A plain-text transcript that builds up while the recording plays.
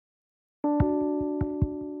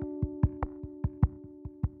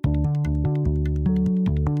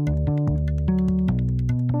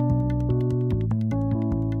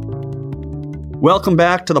Welcome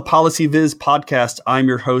back to the Policy Viz podcast. I'm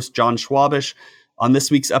your host, John Schwabish. On this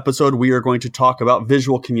week's episode, we are going to talk about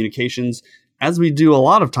visual communications, as we do a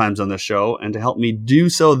lot of times on this show. And to help me do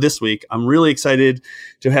so this week, I'm really excited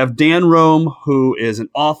to have Dan Roam, who is an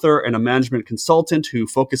author and a management consultant who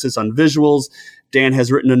focuses on visuals. Dan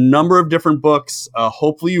has written a number of different books.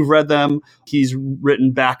 Hopefully you've read them. He's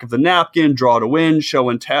written Back of the Napkin, Draw to Win, Show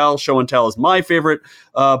and Tell. Show and Tell is my favorite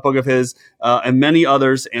book of his, and many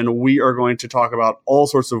others. And we are going to talk about all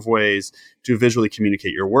sorts of ways to visually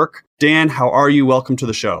communicate your work. Dan, how are you? Welcome to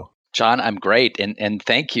the show. John, I'm great, and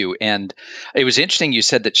thank you. And it was interesting you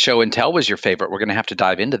said that Show and Tell was your favorite. We're going to have to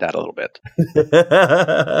dive into that a little bit.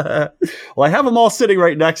 Well, I have them all sitting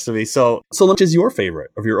right next to me. So which is your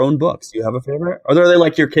favorite of your own books? Do you have a favorite? Or are they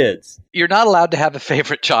like your kids? You're not allowed to have a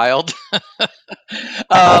favorite child,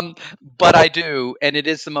 but I do, and it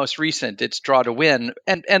is the most recent. It's Draw to Win,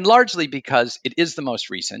 and largely because it is the most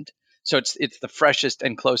recent. So it's the freshest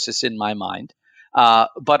and closest in my mind.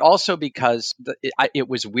 But also because it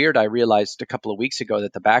was weird. I realized a couple of weeks ago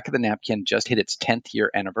that the Back of the Napkin just hit its 10th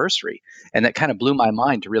year anniversary. And that kind of blew my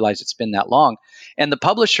mind to realize it's been that long. And the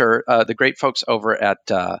publisher, the great folks over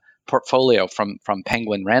at Portfolio from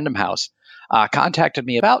Penguin Random House, contacted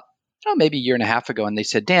me about maybe a year and a half ago. And they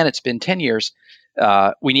said, Dan, it's been 10 years.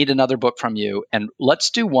 We need another book from you. And let's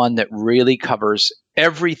do one that really covers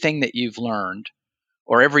everything that you've learned,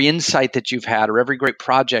 or every insight that you've had, or every great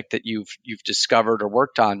project that you've discovered or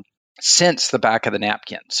worked on since the Back of the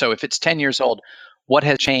Napkin. So if it's 10 years old, what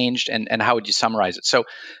has changed, and how would you summarize it? So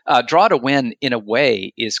Draw to Win, in a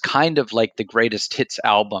way, is kind of like the greatest hits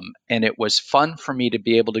album. And it was fun for me to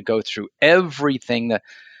be able to go through everything,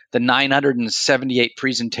 the 978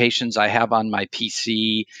 presentations I have on my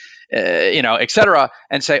PC, et cetera,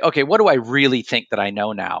 and say, okay, what do I really think that I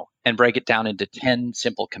know now? And break it down into 10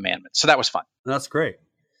 simple commandments. So that was fun. That's great.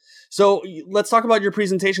 So let's talk about your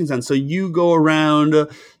presentations then. So you go around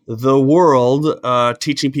the world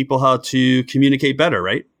teaching people how to communicate better,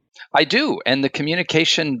 right? I do. And the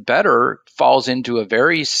communication better falls into a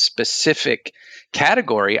very specific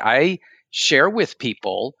category. I share with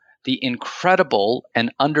people the incredible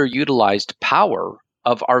and underutilized power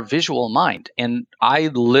of our visual mind. And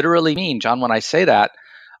I literally mean, John, when I say that,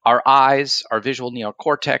 our eyes, our visual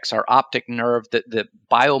neocortex, our optic nerve, the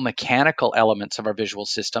biomechanical elements of our visual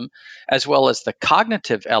system, as well as the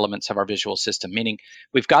cognitive elements of our visual system, meaning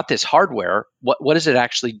we've got this hardware. What is it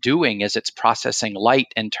actually doing as it's processing light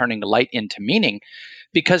and turning light into meaning?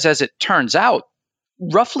 Because as it turns out,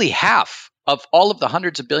 roughly half of all of the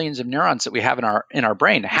hundreds of billions of neurons that we have in our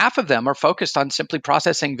brain, half of them are focused on simply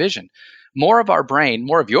processing vision. More of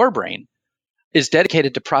your brain, is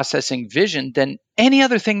dedicated to processing vision than any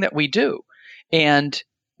other thing that we do. And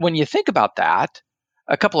when you think about that,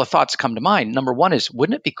 a couple of thoughts come to mind. Number one is,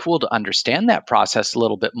 wouldn't it be cool to understand that process a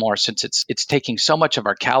little bit more, since it's taking so much of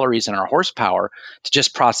our calories and our horsepower to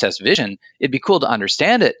just process vision? It'd be cool to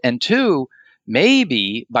understand it. And two,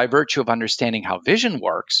 maybe by virtue of understanding how vision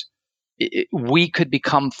works, we could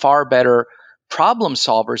become far better problem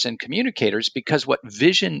solvers and communicators, because what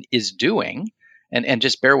vision is doing, and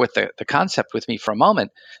just bear with the concept with me for a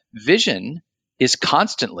moment, vision is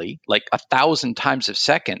constantly, like 1,000 times a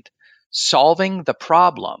second, solving the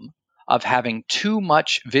problem of having too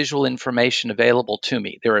much visual information available to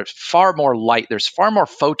me. There is far more light, there's far more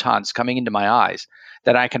photons coming into my eyes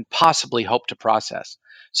than I can possibly hope to process.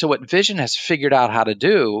 So what vision has figured out how to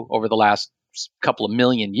do over the last couple of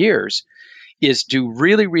million years is do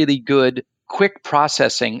really, really good quick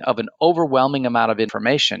processing of an overwhelming amount of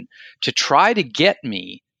information to try to get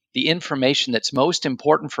me the information that's most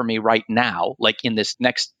important for me right now, like in this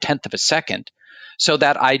next 10th of a second, so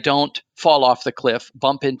that I don't fall off the cliff,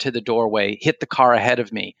 bump into the doorway, hit the car ahead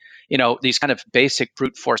of me, these kind of basic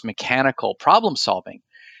brute force mechanical problem solving.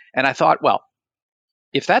 And I thought, well,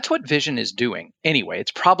 if that's what vision is doing anyway,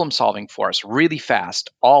 it's problem solving for us really fast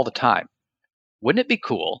all the time. Wouldn't it be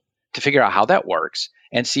cool to figure out how that works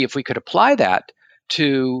and see if we could apply that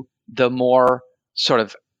to the more sort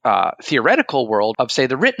of theoretical world of, say,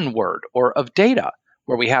 the written word or of data,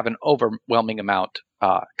 where we have an overwhelming amount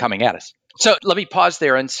coming at us? So let me pause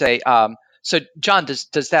there and say, so John,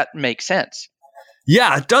 does that make sense?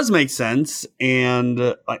 Yeah, it does make sense.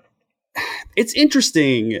 And it's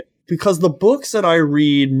interesting because the books that I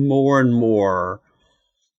read more and more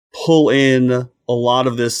pull in a lot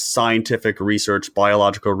of this scientific research,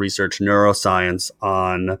 biological research, neuroscience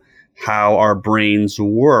on how our brains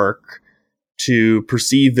work to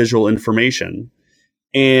perceive visual information.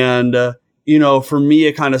 And, for me,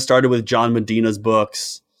 it kind of started with John Medina's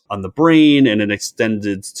books on the brain, and it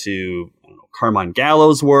extended to Carmine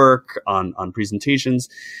Gallo's work on presentations.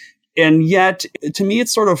 And yet, to me,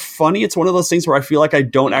 it's sort of funny. It's one of those things where I feel like I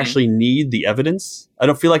don't actually need the evidence. I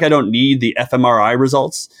don't feel like I don't need the fMRI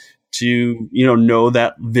results to, know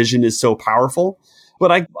that vision is so powerful.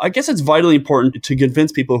 But I guess it's vitally important to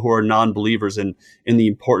convince people who are non-believers in the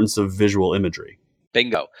importance of visual imagery.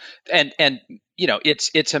 Bingo. And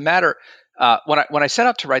it's a matter, when I set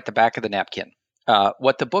out to write the back of the napkin,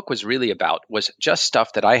 what the book was really about was just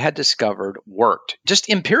stuff that I had discovered worked just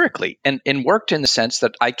empirically, and worked in the sense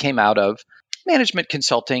that I came out of management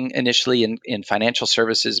consulting initially in financial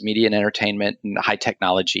services, media and entertainment, and high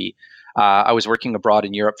technology. I was working abroad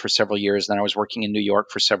in Europe for several years, then I was working in New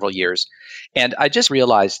York for several years. And I just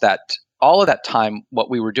realized that all of that time, what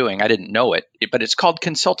we were doing, I didn't know it, but it's called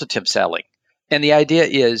consultative selling. And the idea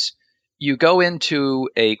is you go into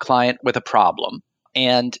a client with a problem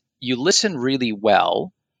and you listen really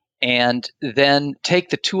well, and then take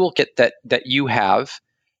the toolkit that you have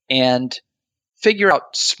and figure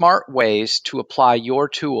out smart ways to apply your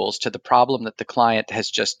tools to the problem that the client has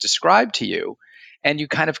just described to you. And you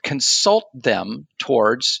kind of consult them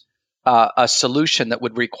towards a solution that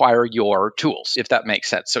would require your tools, if that makes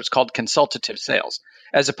sense. So it's called consultative sales,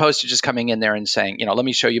 as opposed to just coming in there and saying, let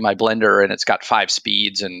me show you my blender and it's got 5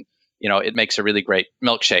 speeds and, it makes a really great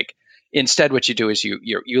milkshake. Instead, what you do is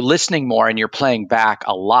you're listening more and you're playing back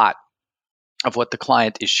a lot of what the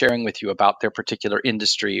client is sharing with you about their particular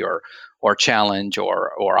industry or challenge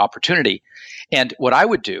or opportunity. And what I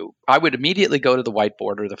would do, I would immediately go to the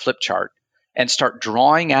whiteboard or the flip chart and start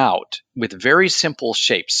drawing out with very simple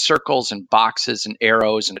shapes, circles and boxes and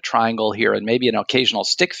arrows and a triangle here and maybe an occasional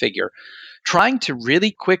stick figure, trying to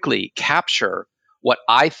really quickly capture what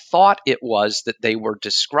I thought it was that they were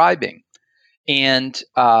describing. And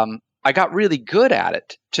I got really good at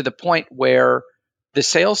it to the point where the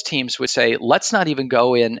sales teams would say, let's not even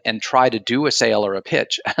go in and try to do a sale or a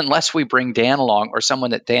pitch unless we bring Dan along or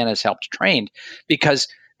someone that Dan has helped train, because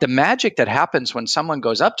the magic that happens when someone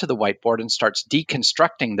goes up to the whiteboard and starts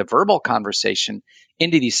deconstructing the verbal conversation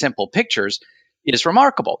into these simple pictures is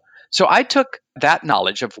remarkable. So I took that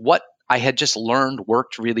knowledge of what I had just learned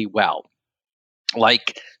worked really well.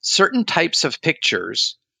 Like certain types of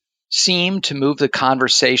pictures seem to move the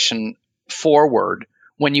conversation forward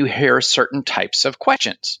when you hear certain types of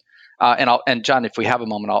questions. And John, if we have a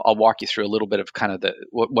moment, I'll walk you through a little bit of kind of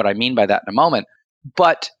what I mean by that in a moment.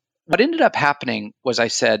 But what ended up happening was I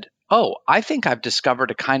said, I think I've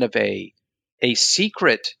discovered a kind of a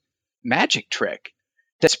secret magic trick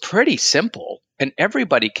that's pretty simple and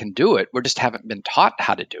everybody can do it. We just haven't been taught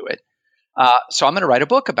how to do it. So I'm going to write a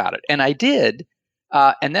book about it. And I did.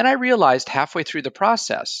 And then I realized halfway through the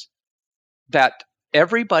process that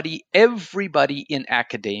everybody in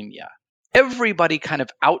academia, everybody kind of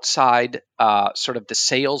outside sort of the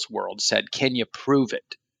sales world said, can you prove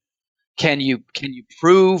it? Can you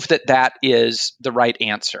prove that is the right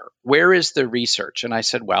answer? Where is the research? And I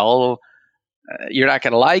said, well, you're not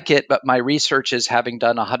going to like it, but my research is having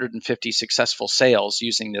done 150 successful sales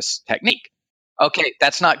using this technique. Okay,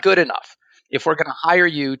 that's not good enough. If we're going to hire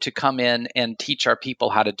you to come in and teach our people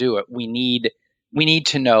how to do it, we need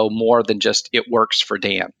to know more than just it works for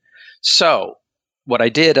Dan. So what I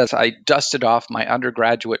did is I dusted off my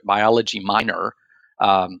undergraduate biology minor.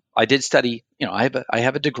 I did study, I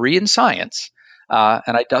have a degree in science,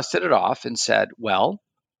 and I dusted it off and said, well,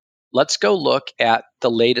 let's go look at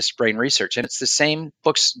the latest brain research. And it's the same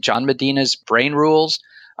books, John Medina's Brain Rules,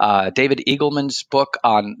 David Eagleman's book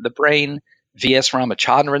on the brain, V.S.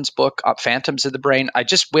 Ramachandran's book, Phantoms of the Brain. I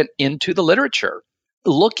just went into the literature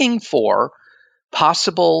looking for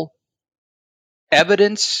possible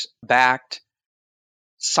evidence-backed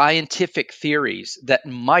scientific theories that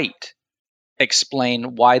might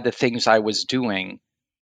explain why the things I was doing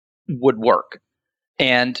would work.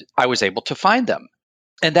 And I was able to find them.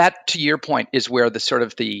 And that, to your point, is where the sort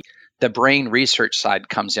of the brain research side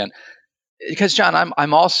comes in. Because, John,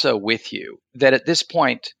 I'm also with you that at this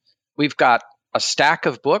point, we've got a stack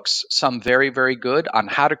of books, some very, very good, on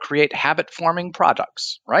how to create habit-forming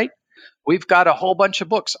products, right? We've got a whole bunch of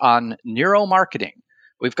books on neuromarketing.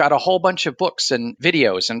 We've got a whole bunch of books and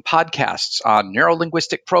videos and podcasts on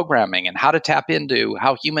neurolinguistic programming and how to tap into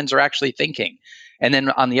how humans are actually thinking. And then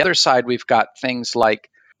on the other side, we've got things like,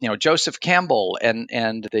 Joseph Campbell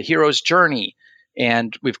and the hero's journey.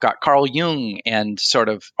 And we've got Carl Jung and sort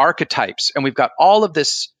of archetypes. And we've got all of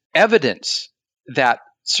this evidence that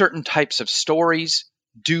certain types of stories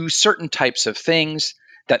do certain types of things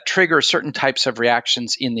that trigger certain types of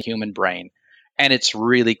reactions in the human brain. And it's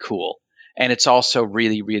really cool. And it's also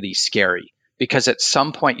really, really scary because at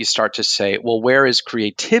some point you start to say, well, where is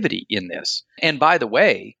creativity in this? And by the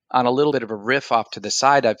way, on a little bit of a riff off to the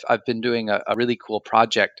side, I've been doing a really cool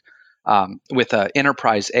project with an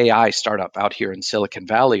enterprise AI startup out here in Silicon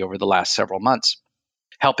Valley over the last several months,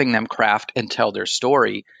 helping them craft and tell their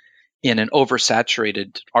story in an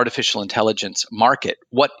oversaturated artificial intelligence market.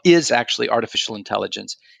 What is actually artificial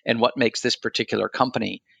intelligence and what makes this particular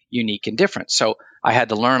company unique and different? So I had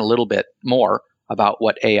to learn a little bit more about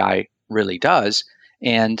what AI really does,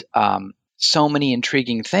 and so many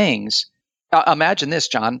intriguing things. Imagine this,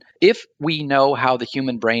 John. If we know how the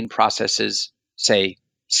human brain processes, say,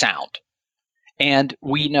 sound, and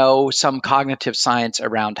we know some cognitive science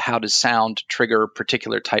around how does sound trigger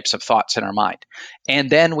particular types of thoughts in our mind. And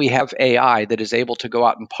then we have AI that is able to go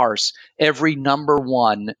out and parse every number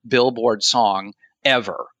one Billboard song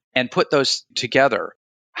ever and put those together.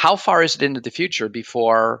 How far is it into the future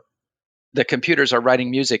before the computers are writing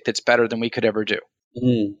music that's better than we could ever do?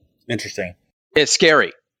 Interesting. It's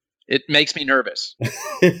scary. It makes me nervous.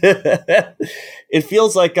 It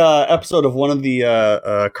feels like an episode of one of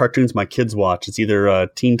the cartoons my kids watch. It's either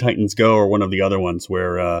Teen Titans Go or one of the other ones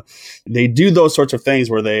where they do those sorts of things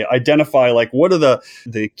where they identify like what are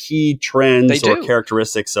the key trends or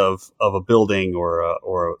characteristics of a building or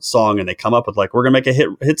a song, and they come up with like, we're gonna make a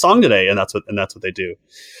hit song today, and that's what they do.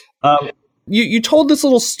 You told this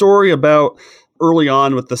little story about early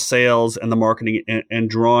on with the sales and the marketing and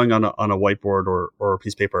drawing on a whiteboard or a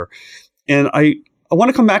piece of paper. And I want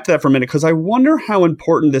to come back to that for a minute because I wonder how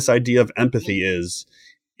important this idea of empathy is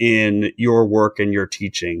in your work and your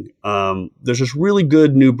teaching. There's this really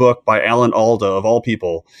good new book by Alan Alda, of all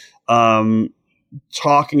people,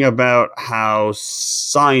 talking about how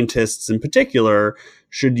scientists in particular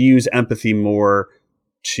should use empathy more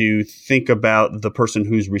to think about the person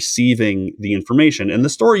who's receiving the information. And the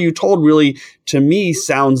story you told really, to me,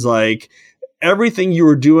 sounds like everything you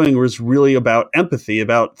were doing was really about empathy,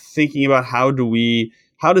 about thinking about how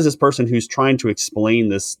does this person who's trying to explain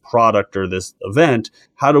this product or this event,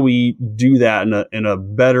 how do we do that in a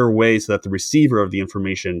better way so that the receiver of the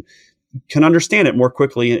information can understand it more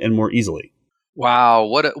quickly and more easily? Wow,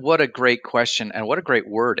 what a great question, and what a great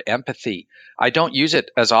word, empathy. I don't use it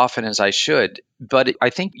as often as I should, but I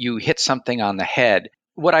think you hit something on the head.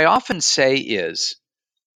 What I often say is,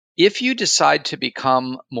 if you decide to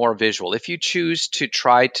become more visual, if you choose to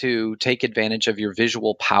try to take advantage of your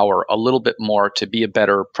visual power a little bit more to be a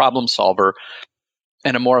better problem solver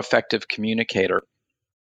and a more effective communicator,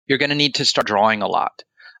 you're going to need to start drawing a lot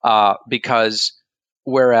because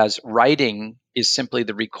whereas writing is simply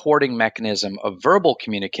the recording mechanism of verbal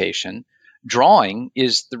communication, drawing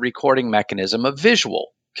is the recording mechanism of visual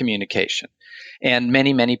communication. And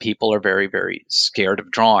many, many people are very, very scared of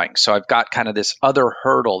drawing. So I've got kind of this other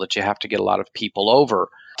hurdle that you have to get a lot of people over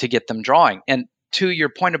to get them drawing. And to your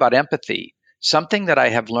point about empathy, something that I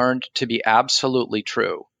have learned to be absolutely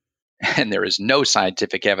true, and there is no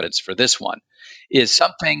scientific evidence for this one, is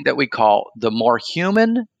something that we call the more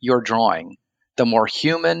human your drawing, the more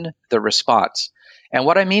human the response. And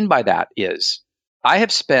what I mean by that is I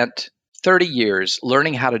have spent 30 years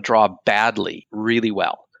learning how to draw badly really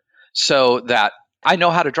well, so that I know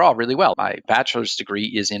how to draw really well. My bachelor's degree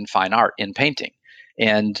is in fine art, in painting.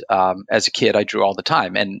 And as a kid, I drew all the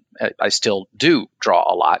time, and I still do draw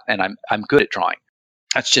a lot, and I'm good at drawing.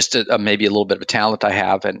 That's just maybe a little bit of a talent I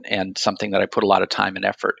have and something that I put a lot of time and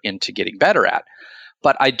effort into getting better at.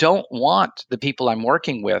 But I don't want the people I'm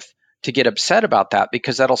working with to get upset about that,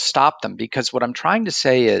 because that'll stop them. Because what I'm trying to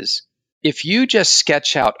say is, if you just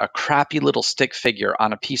sketch out a crappy little stick figure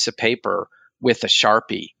on a piece of paper with a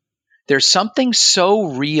Sharpie, there's something so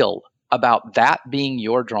real about that being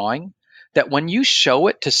your drawing that when you show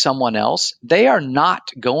it to someone else, they are not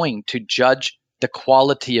going to judge the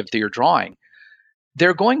quality of your drawing.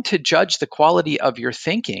 They're going to judge the quality of your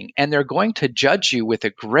thinking, and they're going to judge you with a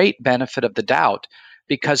great benefit of the doubt.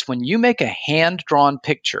 Because when you make a hand-drawn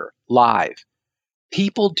picture live,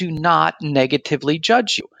 people do not negatively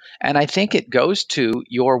judge you. And I think it goes to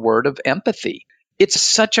your word of empathy. It's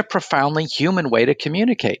such a profoundly human way to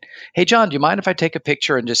communicate. Hey, John, do you mind if I take a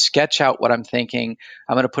picture and just sketch out what I'm thinking?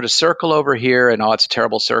 I'm going to put a circle over here, and it's a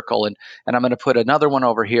terrible circle, and I'm going to put another one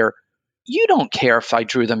over here. You don't care if I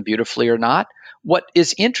drew them beautifully or not. What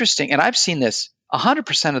is interesting, and I've seen this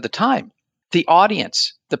 100% of the time, the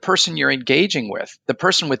audience, the person you're engaging with, the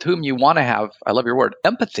person with whom you want to have, I love your word,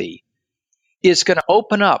 empathy, is going to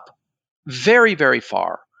open up very, very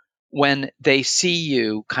far when they see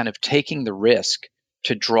you kind of taking the risk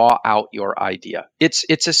to draw out your idea. It's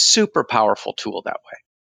a super powerful tool that way.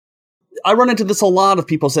 I run into this a lot of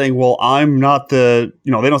people saying, well, I'm not they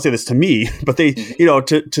don't say this to me, but they,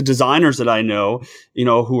 to designers that I know,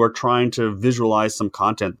 who are trying to visualize some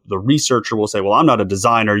content, the researcher will say, well, I'm not a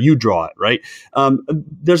designer, you draw it, right?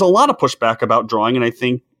 There's a lot of pushback about drawing. And I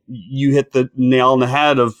think you hit the nail on the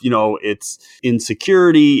head of, it's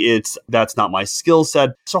insecurity. That's not my skill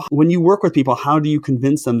set. So when you work with people, how do you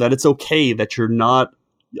convince them that it's okay that you're not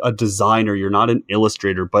a designer, you're not an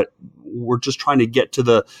illustrator, but we're just trying to get to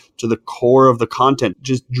the core of the content?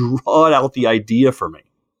 Just draw out the idea for me.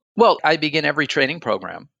 Well, I begin every training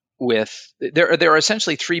program with, there are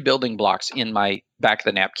essentially 3 building blocks in my back of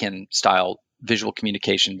the napkin style visual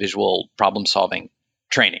communication, visual problem solving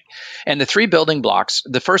training. And the 3 building blocks,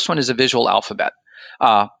 the first one is a visual alphabet.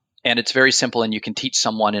 And it's very simple, and you can teach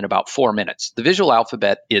someone in about 4 minutes. The visual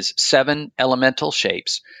alphabet is 7 elemental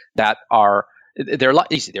shapes that they're a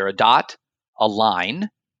lot easy. They're a dot, a line,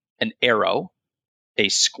 an arrow, a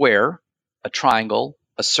square, a triangle,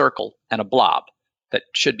 a circle, and a blob. That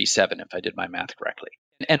should be 7 if I did my math correctly.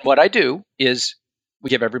 And what I do is we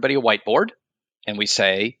give everybody a whiteboard and we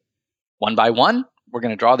say, one by one, we're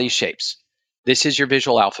going to draw these shapes. This is your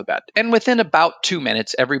visual alphabet. And within about 2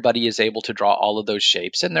 minutes, everybody is able to draw all of those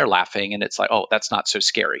shapes, and they're laughing, and it's like, oh, that's not so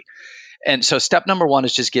scary. And so step number 1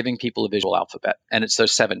 is just giving people a visual alphabet, and it's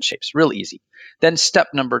those 7 shapes, real easy. Then step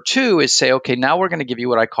number 2 is say, okay, now we're going to give you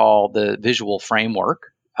what I call the visual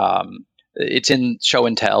framework. It's in Show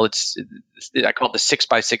and Tell. I call it the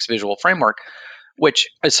 6x6 visual framework, which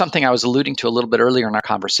is something I was alluding to a little bit earlier in our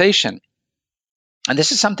conversation. And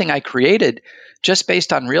this is something I created just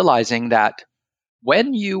based on realizing that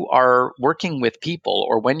when you are working with people,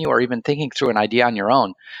 or when you are even thinking through an idea on your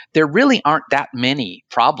own, there really aren't that many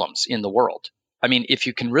problems in the world. I mean, if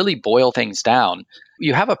you can really boil things down,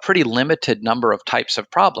 you have a pretty limited number of types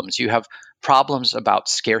of problems. You have problems about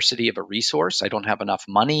scarcity of a resource. I don't have enough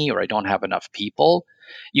money, or I don't have enough people.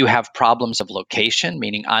 You have problems of location,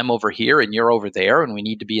 meaning I'm over here and you're over there and we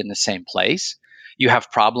need to be in the same place. You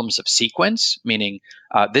have problems of sequence, meaning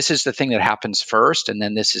this is the thing that happens first and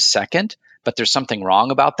then this is second, but there's something wrong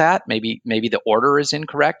about that. Maybe the order is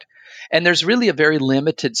incorrect. And there's really a very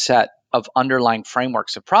limited set of underlying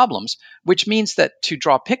frameworks of problems, which means that to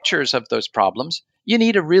draw pictures of those problems, you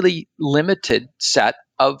need a really limited set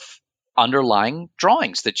of underlying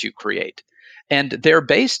drawings that you create. And they're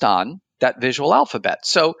based on that visual alphabet.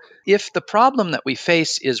 So if the problem that we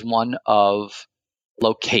face is one of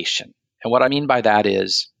location, and what I mean by that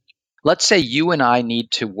is, let's say you and I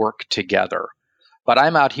need to work together, but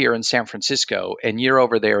I'm out here in San Francisco and you're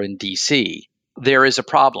over there in DC. There is a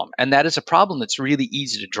problem. And that is a problem that's really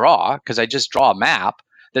easy to draw, because I just draw a map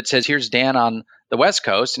that says, here's Dan on the West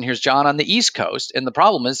Coast and here's John on the East Coast. And the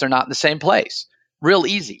problem is they're not in the same place. Real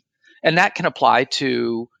easy. And that can apply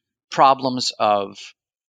to problems of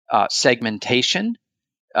segmentation.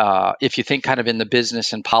 If you think kind of in the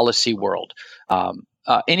business and policy world,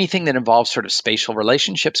 anything that involves sort of spatial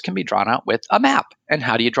relationships can be drawn out with a map. And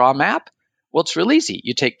how do you draw a map? Well, it's real easy.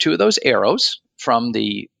 You take 2 of those arrows from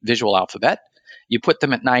the visual alphabet, you put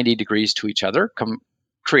them at 90 degrees to each other,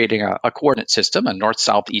 creating a coordinate system, a north,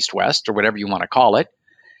 south, east, west, or whatever you want to call it.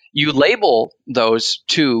 You label those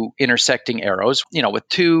 2 intersecting arrows, with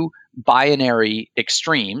 2 binary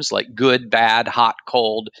extremes like good, bad, hot,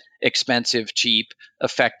 cold, expensive, cheap,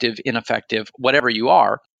 effective, ineffective, whatever you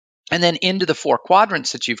are. And then into the 4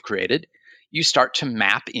 quadrants that you've created, you start to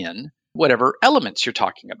map in whatever elements you're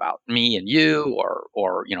talking about, me and you,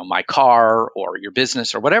 or my car, or your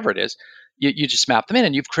business, or whatever it is. You just map them in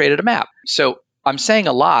and you've created a map. So I'm saying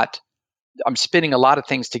a lot. I'm spinning a lot of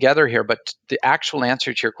things together here, but the actual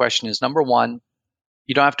answer to your question is, number 1,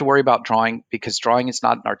 you don't have to worry about drawing, because drawing is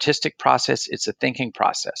not an artistic process. It's a thinking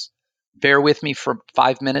process. Bear with me for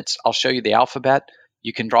 5 minutes. I'll show you the alphabet.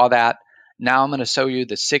 You can draw that. Now I'm going to show you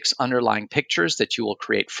the 6 underlying pictures that you will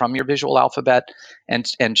create from your visual alphabet, and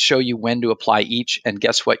show you when to apply each. And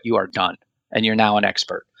guess what? You are done. And you're now an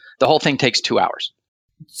expert. The whole thing takes 2 hours.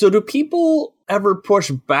 So do people ever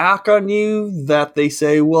push back on you that they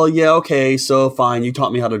say, well, yeah, okay, so fine, you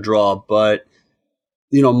taught me how to draw, but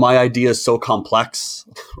my idea is so complex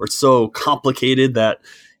or so complicated that,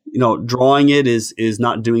 drawing it is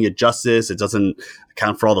not doing it justice. It doesn't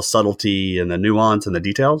account for all the subtlety and the nuance and the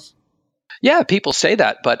details? Yeah, people say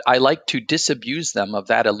that, but I like to disabuse them of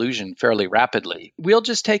that illusion fairly rapidly. We'll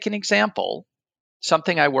just take an example.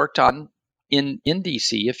 Something I worked on in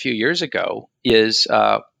DC a few years ago is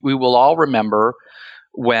we will all remember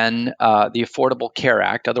when the Affordable Care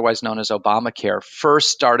Act, otherwise known as Obamacare, first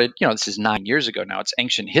started. This is 9 years ago now, it's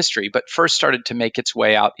ancient history, but first started to make its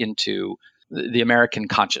way out into the American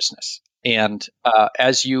consciousness. And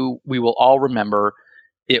we will all remember,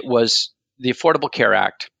 it was the Affordable Care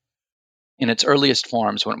Act in its earliest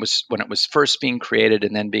forms, when it was first being created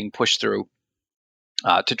and then being pushed through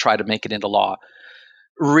to try to make it into law,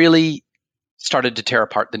 really started to tear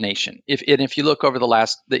apart the nation. If you look over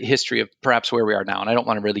the history of perhaps where we are now, and I don't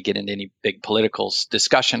want to really get into any big political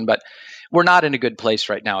discussion, but we're not in a good place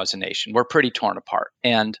right now as a nation. We're pretty torn apart.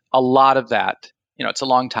 And a lot of that, it's a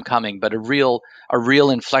long time coming, but a real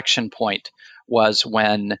inflection point was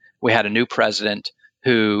when we had a new president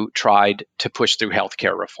who tried to push through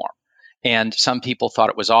healthcare reform. And some people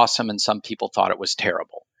thought it was awesome and some people thought it was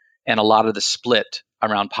terrible. And a lot of the split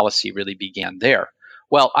around policy really began there.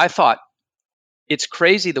 Well, I thought, it's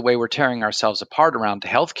crazy the way we're tearing ourselves apart around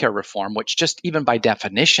healthcare reform, which just even by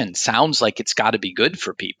definition sounds like it's got to be good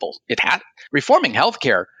for people. Reforming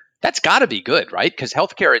healthcare, that's got to be good, right? Because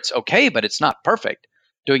healthcare, it's okay, but it's not perfect.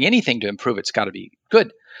 Doing anything to improve it's got to be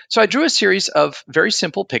good. So I drew a series of very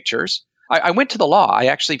simple pictures. I went to the law. I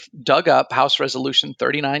actually dug up House Resolution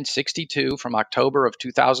 3962 from October of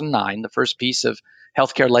 2009, the first piece of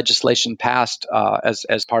healthcare legislation passed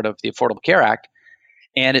as part of the Affordable Care Act.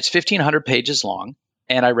 And it's 1,500 pages long.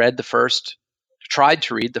 And I tried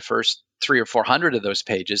to read the first 300 or 400 of those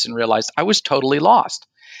pages and realized I was totally lost.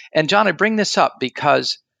 And John, I bring this up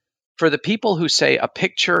because for the people who say a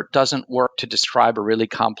picture doesn't work to describe a really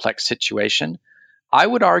complex situation, I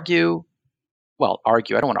would I don't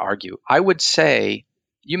want to argue. I would say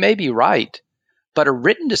you may be right, but a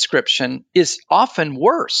written description is often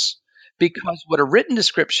worse because what a written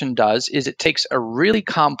description does is it takes a really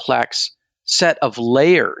complex set of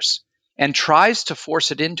layers and tries to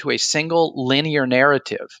force it into a single linear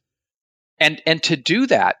narrative. And to do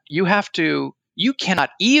that, you cannot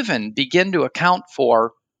even begin to account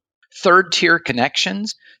for third tier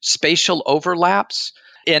connections, spatial overlaps.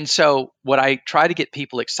 And so what I try to get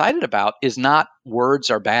people excited about is not words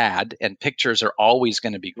are bad and pictures are always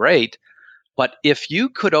going to be great. But if you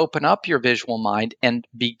could open up your visual mind and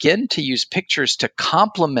begin to use pictures to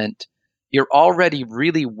complement your already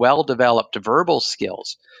really well-developed verbal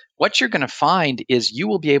skills, what you're going to find is you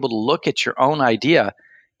will be able to look at your own idea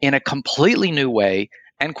in a completely new way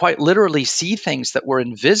and quite literally see things that were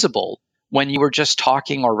invisible when you were just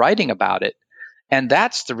talking or writing about it. And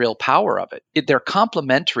that's the real power of it. They're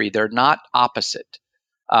complementary. They're not opposite.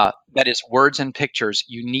 That is, words and pictures,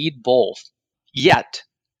 you need both. Yet,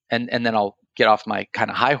 and then I'll get off my kind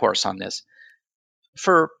of high horse on this,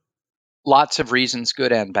 for lots of reasons,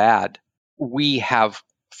 good and bad, we have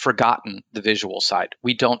forgotten the visual side.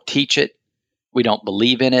 We don't teach it. We don't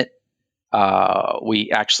believe in it.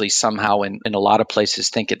 We actually somehow in a lot of places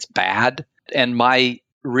think it's bad. And my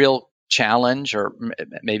real challenge, or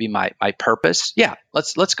maybe my purpose,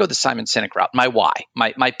 let's go the Simon Sinek route. My why,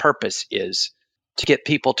 my purpose is to get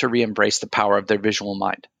people to re-embrace the power of their visual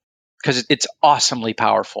mind because it's awesomely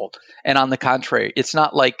powerful. And on the contrary, it's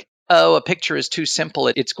not like, oh, a picture is too simple.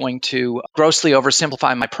 It's going to grossly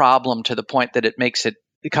oversimplify my problem to the point that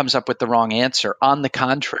it comes up with the wrong answer. On the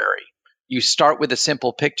contrary, you start with a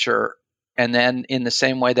simple picture, and then in the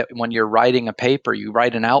same way that when you're writing a paper, you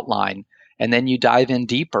write an outline, and then you dive in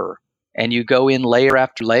deeper, and you go in layer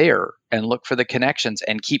after layer and look for the connections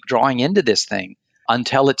and keep drawing into this thing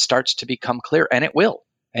until it starts to become clear. And it will.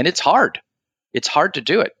 And it's hard. It's hard to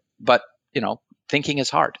do it. But, thinking is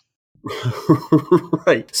hard.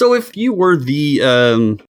 Right. So if you were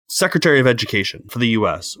the Secretary of Education for the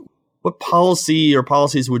U.S., what policy or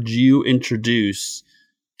policies would you introduce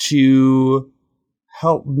to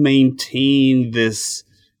help maintain this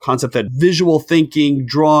concept that visual thinking,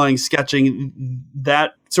 drawing, sketching,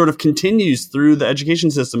 that sort of continues through the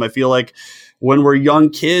education system? I feel like when we're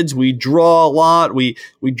young kids, we draw a lot, we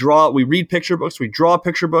read picture books, we draw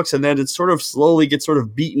picture books, and then it sort of slowly gets sort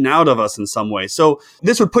of beaten out of us in some way. So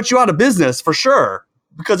this would put you out of business for sure,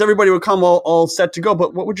 because everybody would come all set to go.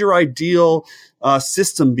 But what would your ideal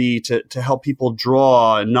system be to help people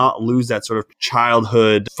draw and not lose that sort of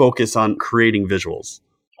childhood focus on creating visuals?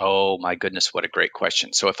 Oh my goodness, what a great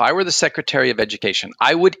question. So if I were the Secretary of Education,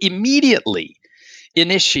 I would immediately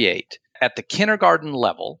initiate at the kindergarten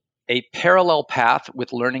level a parallel path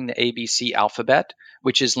with learning the ABC alphabet,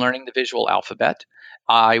 which is learning the visual alphabet.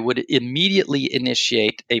 I would immediately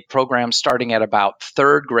initiate a program starting at about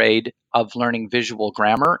third grade of learning visual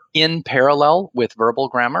grammar in parallel with verbal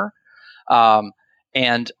grammar.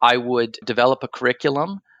 And I would develop a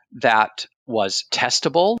curriculum that was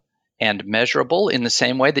testable and measurable in the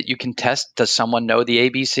same way that you can test, does someone know the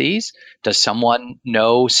ABCs? Does someone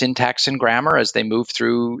know syntax and grammar as they move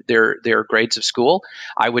through their grades of school?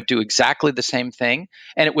 I would do exactly the same thing.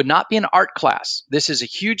 And it would not be an art class. This is a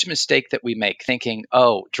huge mistake that we make, thinking,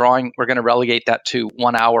 oh, drawing, we're going to relegate that to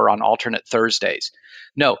 1 hour on alternate Thursdays.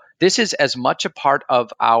 No, this is as much a part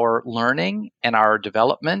of our learning and our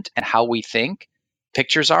development and how we think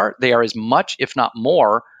pictures are. They are as much, if not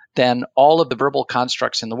more, than all of the verbal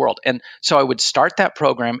constructs in the world. And so I would start that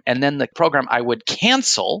program, and then the program I would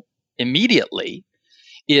cancel immediately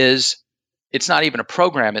it's not even a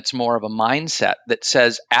program, it's more of a mindset that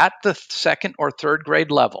says at the second or third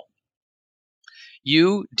grade level,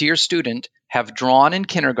 you, dear student, have drawn in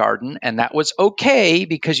kindergarten, and that was okay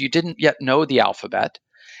because you didn't yet know the alphabet.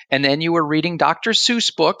 And then you were reading Dr.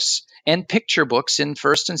 Seuss books and picture books in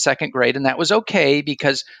first and second grade, and that was okay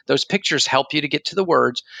because those pictures help you to get to the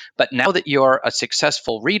words. But now that you're a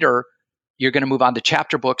successful reader, you're going to move on to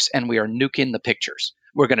chapter books, and we are nuking the pictures.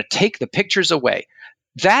 We're going to take the pictures away.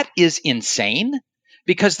 That is insane,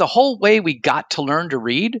 because the whole way we got to learn to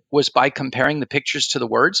read was by comparing the pictures to the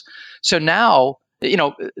words. So now,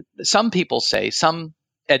 some people say, some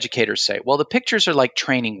educators say, well, the pictures are like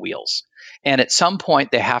training wheels, and at some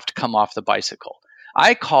point they have to come off the bicycle.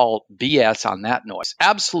 I call BS on that noise.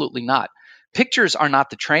 Absolutely not. Pictures are not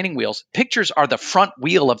the training wheels. Pictures are the front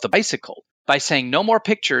wheel of the bicycle. By saying no more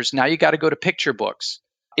pictures, now you got to go to picture books.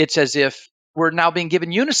 It's as if we're now being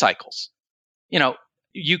given unicycles.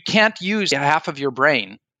 You can't use half of your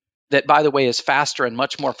brain that, by the way, is faster and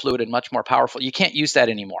much more fluid and much more powerful. You can't use that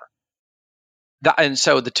anymore. And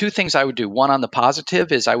so the two things I would do, one on the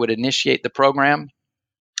positive is I would initiate the program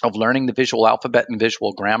of learning the visual alphabet and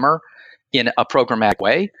visual grammar in a programmatic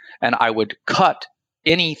way. And I would cut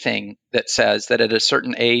anything that says that at a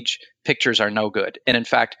certain age, pictures are no good. And in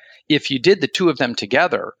fact, if you did the two of them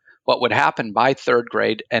together, what would happen by third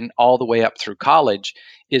grade and all the way up through college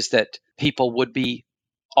is that people would be,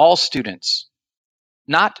 all students,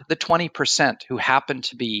 not the 20% who happen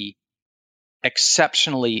to be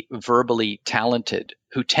exceptionally verbally talented,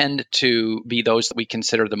 who tend to be those that we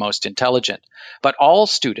consider the most intelligent, but all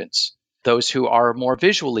students, those who are more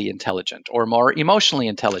visually intelligent or more emotionally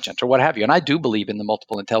intelligent or what have you. And I do believe in the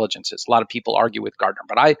multiple intelligences. A lot of people argue with Gardner,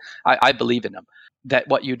 but I believe in them. That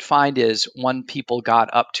what you'd find is when people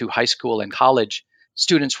got up to high school and college,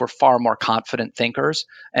 students were far more confident thinkers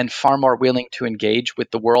and far more willing to engage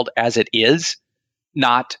with the world as it is,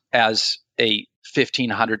 not as a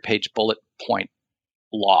 1,500-page bullet point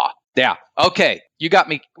law. Yeah. Okay. You got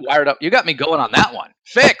me wired up. You got me going on that one.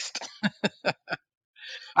 Fixed.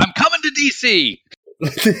 I'm coming to DC.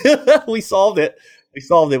 We solved it.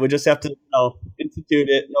 We just have to institute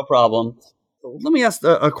it. No problem. So let me ask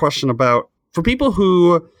a question about, for people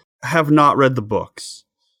who have not read the books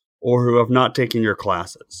or who have not taken your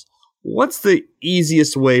classes, what's the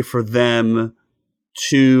easiest way for them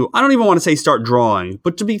to, I don't even want to say start drawing,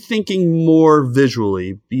 but to be thinking more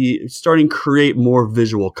visually, create more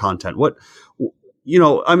visual content?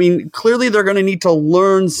 Clearly they're going to need to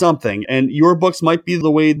learn something, and your books might be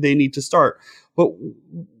the way they need to start. But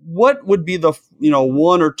what would be the,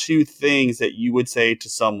 one or two things that you would say to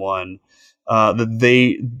someone that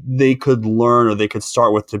they could learn or they could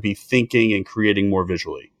start with to be thinking and creating more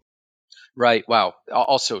visually? Right. Wow.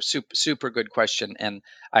 Also, super good question. And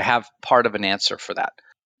I have part of an answer for that.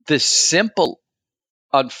 The simple,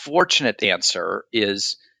 unfortunate answer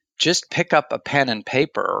is just pick up a pen and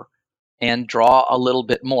paper and draw a little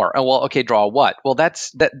bit more. Oh, well, okay, draw what? Well,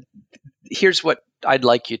 here's what I'd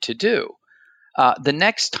like you to do. The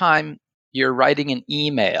next time you're writing an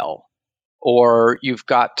email or you've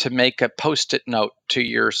got to make a Post-it note to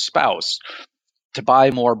your spouse to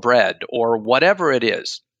buy more bread or whatever it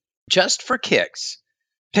is, just for kicks,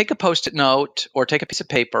 take a Post-it note or take a piece of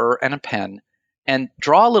paper and a pen and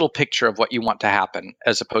draw a little picture of what you want to happen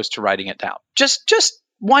as opposed to writing it down. Just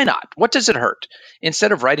why not? What does it hurt?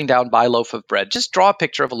 Instead of writing down buy a loaf of bread, just draw a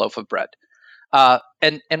picture of a loaf of bread.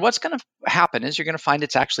 And what's going to happen is you're going to find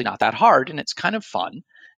it's actually not that hard and it's kind of fun.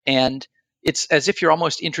 And it's as if you're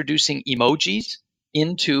almost introducing emojis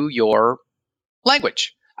into your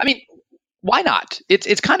language. I mean, why not?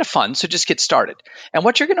 It's kind of fun, so just get started. And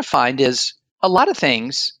what you're going to find is a lot of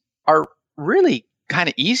things are really kind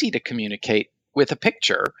of easy to communicate with a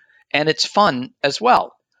picture, and it's fun as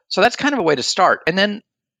well. So that's kind of a way to start. And then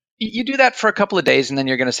you do that for a couple of days, and then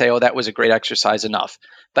you're going to say, oh, that was a great exercise, enough.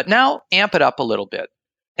 But now amp it up a little bit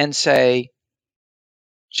and say,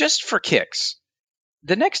 just for kicks,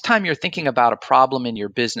 the next time you're thinking about a problem in your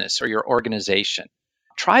business or your organization,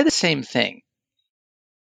 try the same thing.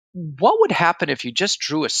 What would happen if you just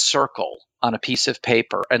drew a circle on a piece of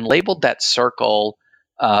paper and labeled that circle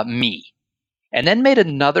me, and then made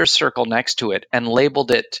another circle next to it and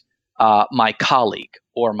labeled it my colleague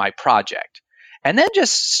or my project, and then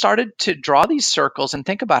just started to draw these circles and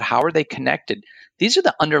think about how are they connected? These are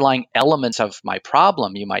the underlying elements of my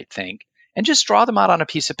problem, you might think, and just draw them out on a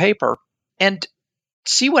piece of paper and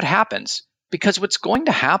see what happens. Because what's going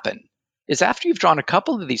to happen is after you've drawn a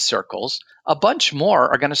couple of these circles, a bunch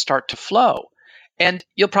more are going to start to flow. And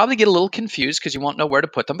you'll probably get a little confused because you won't know where to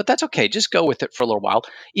put them, but that's okay. Just go with it for a little while.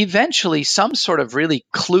 Eventually, some sort of really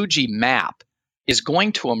kludgy map is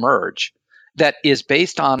going to emerge that is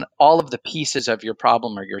based on all of the pieces of your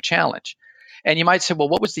problem or your challenge. And you might say, well,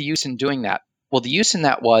 what was the use in doing that? Well, the use in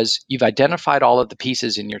that was you've identified all of the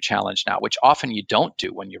pieces in your challenge now, which often you don't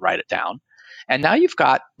do when you write it down. And now you've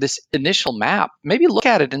got this initial map. Maybe look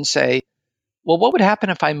at it and say, well, what would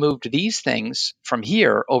happen if I moved these things from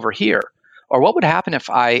here over here? Or what would happen if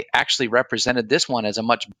I actually represented this one as a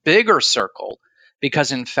much bigger circle?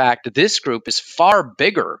 Because in fact, this group is far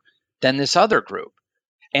bigger than this other group.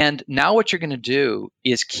 And now what you're going to do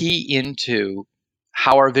is key into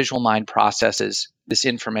how our visual mind processes this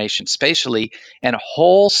information spatially, and a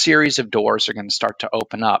whole series of doors are going to start to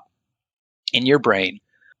open up in your brain,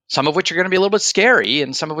 some of which are going to be a little bit scary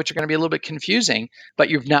and some of which are going to be a little bit confusing, but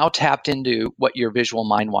you've now tapped into what your visual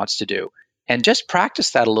mind wants to do. And just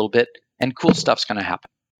practice that a little bit, and cool stuff's going to happen.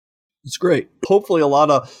 It's great. Hopefully a lot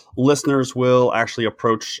of listeners will actually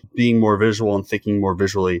approach being more visual and thinking more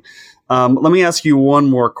visually. Let me ask you one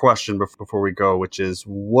more question before we go, which is,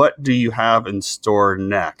 what do you have in store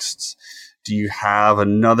next? Do you have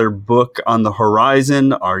another book on the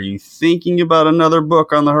horizon? Are you thinking about another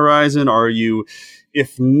book on the horizon? Are you,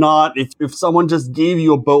 if not, if someone just gave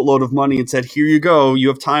you a boatload of money and said, here you go, you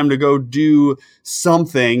have time to go do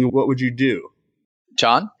something, what would you do?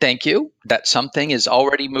 John, thank you. That something is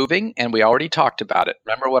already moving, and we already talked about it.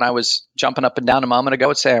 Remember when I was jumping up and down a moment ago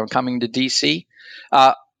and saying I'm coming to DC?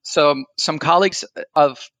 So some colleagues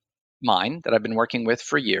of mine that I've been working with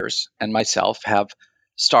for years and myself have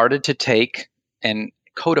started to take and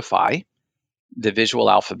codify the visual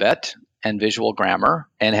alphabet and visual grammar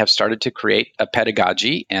and have started to create a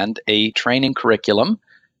pedagogy and a training curriculum.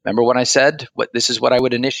 Remember when I said this is what I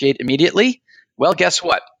would initiate immediately? Well, guess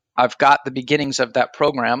what? I've got the beginnings of that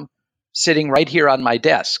program sitting right here on my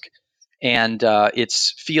desk, and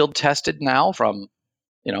it's field tested now from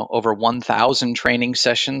over 1,000 training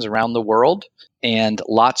sessions around the world, and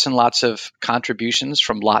lots of contributions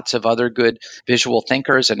from lots of other good visual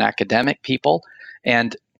thinkers and academic people.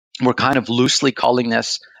 And we're kind of loosely calling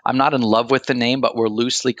this, I'm not in love with the name, but we're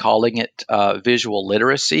loosely calling it visual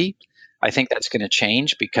literacy. I think that's going to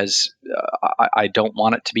change because I don't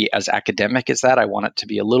want it to be as academic as that. I want it to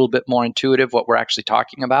be a little bit more intuitive, what we're actually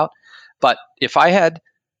talking about. But if I had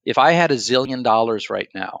 $1 zillion right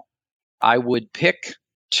now, I would pick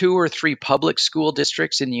 2 or 3 public school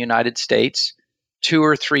districts in the United States, 2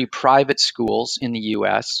 or 3 private schools in the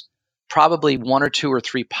US, probably 1 or 2 or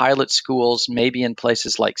 3 pilot schools, maybe in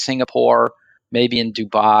places like Singapore, maybe in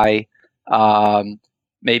Dubai,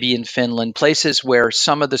 maybe in Finland, places where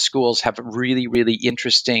some of the schools have a really, really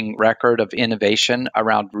interesting record of innovation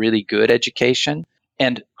around really good education,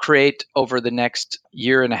 and create over the next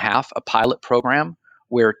year and a half a pilot program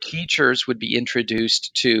where teachers would be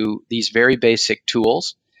introduced to these very basic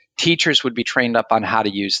tools. Teachers would be trained up on how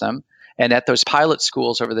to use them. And at those pilot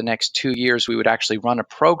schools over the next 2 years, we would actually run a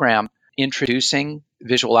program introducing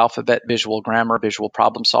visual alphabet, visual grammar, visual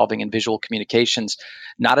problem solving, and visual communications,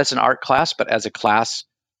 not as an art class, but as a class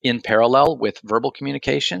in parallel with verbal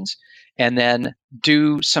communications, and then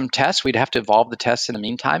do some tests. We'd have to evolve the tests in the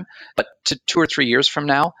meantime, but to 2 or 3 years from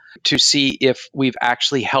now, to see if we've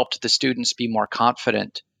actually helped the students be more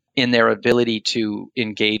confident in their ability to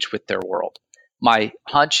engage with their world. My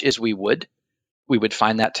hunch is we would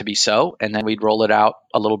find that to be so, and then we'd roll it out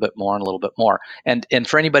a little bit more and a little bit more. And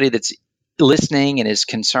for anybody that's listening and is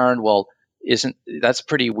concerned, well, that's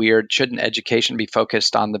pretty weird. Shouldn't education be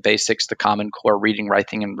focused on the basics, the Common Core, reading,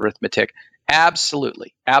 writing, and arithmetic?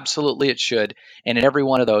 Absolutely. Absolutely it should. And in every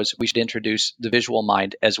one of those, we should introduce the visual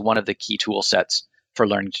mind as one of the key tool sets for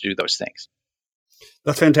learning to do those things.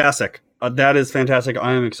 That's fantastic. That is fantastic.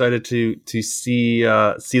 I am excited to see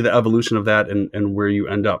the evolution of that and where you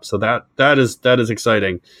end up. So that is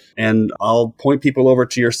exciting. And I'll point people over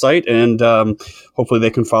to your site, and hopefully they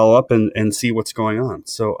can follow up and see what's going on.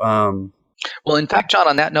 So well, in fact, John,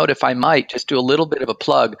 on that note, if I might just do a little bit of a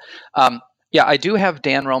plug. Yeah, I do have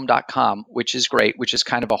danroam.com, which is great, which is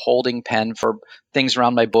kind of a holding pen for things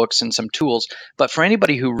around my books and some tools. But for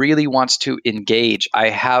anybody who really wants to engage, I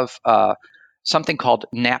have something called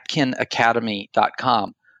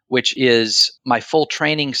napkinacademy.com, which is my full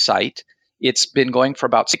training site. It's been going for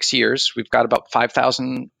about 6 years. We've got about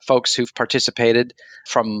 5,000 folks who've participated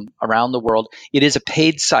from around the world. It is a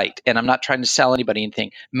paid site, and I'm not trying to sell anybody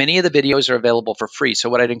anything. Many of the videos are available for free. So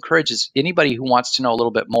what I'd encourage is anybody who wants to know a little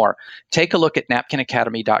bit more, take a look at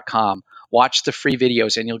napkinacademy.com, watch the free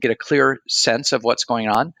videos, and you'll get a clear sense of what's going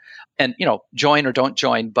on. And, join or don't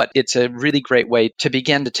join, but it's a really great way to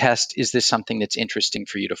begin to test, is this something that's interesting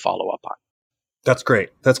for you to follow up on? That's great.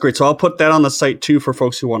 That's great. So I'll put that on the site too for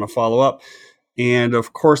folks who want to follow up. And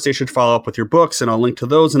of course, they should follow up with your books, and I'll link to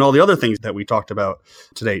those and all the other things that we talked about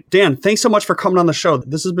today. Dan, thanks so much for coming on the show.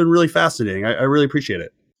 This has been really fascinating. I really appreciate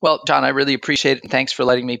it. Well, John, I really appreciate it. And thanks for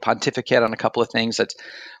letting me pontificate on a couple of things.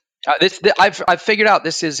 I've figured out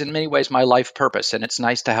this is in many ways my life purpose, and it's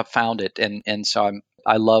nice to have found it. And so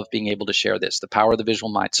I love being able to share this, the power of the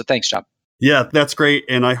visual mind. So thanks, John. Yeah, that's great.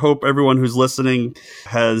 And I hope everyone who's listening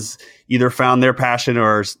has either found their passion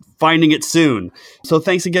or finding it soon. So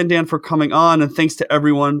thanks again, Dan, for coming on. And thanks to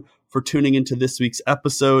everyone for tuning into this week's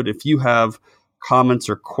episode. If you have comments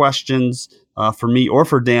or questions for me or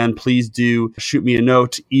for Dan, please do shoot me a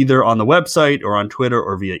note either on the website or on Twitter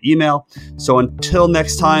or via email. So until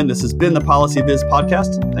next time, this has been the Policy Viz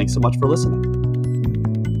podcast. Thanks so much for listening.